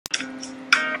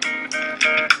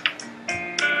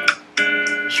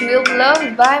True Love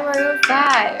by Maroon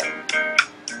 5.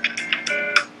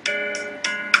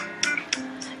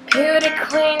 Beauty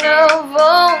queen of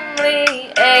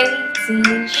only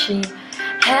 18, she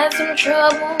had some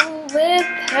trouble with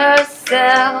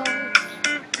herself.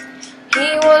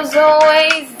 He was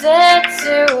always there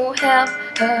to help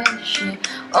her. She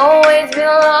always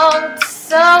belonged to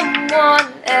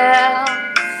someone else.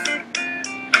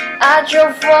 I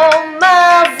drove for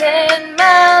miles and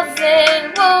miles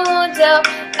and would up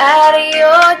out of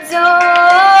your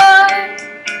door.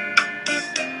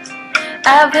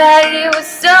 I've had you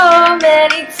so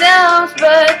many times,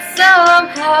 but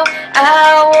somehow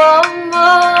I want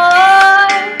more.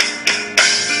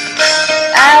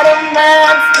 I don't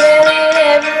mind spending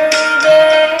every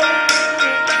day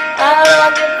out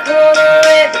on the corner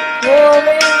in the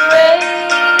pouring rain.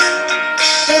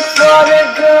 Look for the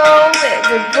girl with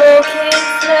the broken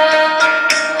smile.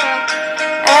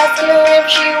 Ask her if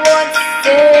she wants to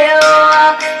stay a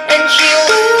while, and she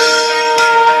will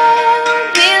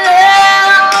be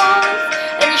loved,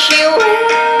 and she will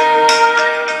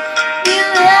be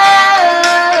loved.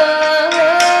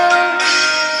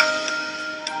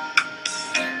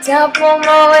 Tap on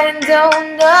my window,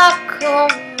 knock on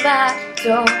my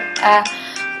door. I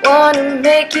wanna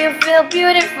make you feel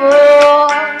beautiful.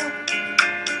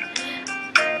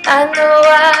 I know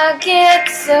I get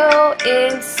so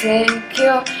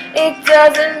insecure, it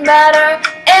doesn't matter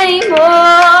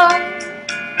anymore.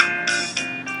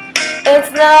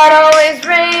 It's not always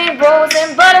rainbows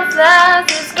and butterflies,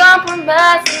 it's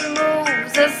compromise that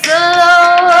moves us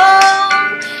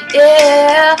along.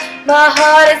 Yeah, my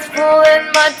heart is full and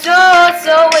my door's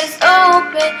always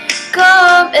open.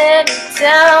 Come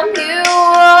anytime you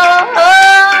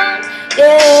want.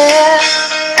 Yeah,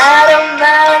 I don't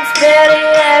mind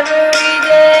spending every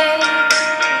day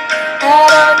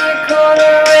out on your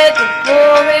corner with the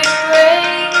pouring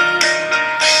rain.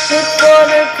 Look for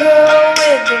the girl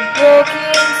with the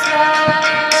broken smile.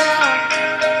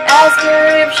 Ask her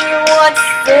if she wants to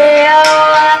stay a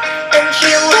while, and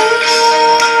she will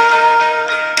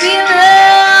be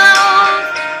loved,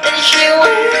 and she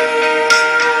will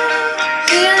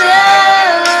be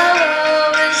loved,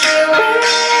 and she will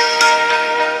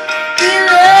be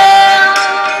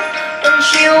loved, and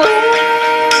she will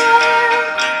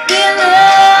be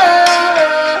loved.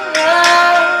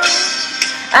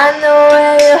 I know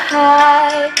where you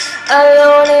hide,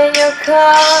 alone in your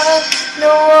car.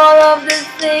 Know all of the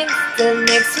things that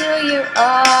makes who you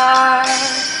are.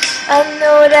 I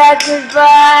know that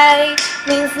goodbye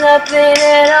means nothing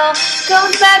at all.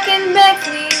 Comes back and begs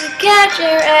me to catch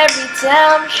her every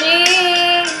time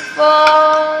she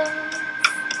falls.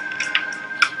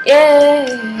 Yeah,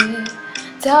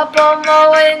 tap on my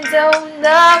window,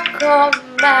 knock on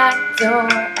my door.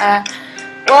 I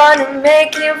wanna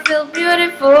make you feel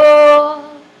beautiful.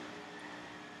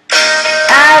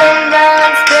 I don't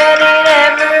mind spending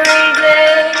every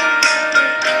day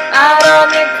out on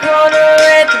the corner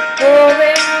at the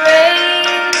pouring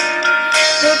rain.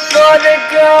 Look for the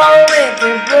girl with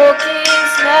the broken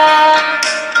smile.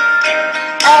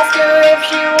 Ask her if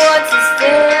she wants to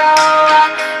stay a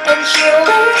while, and she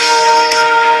will.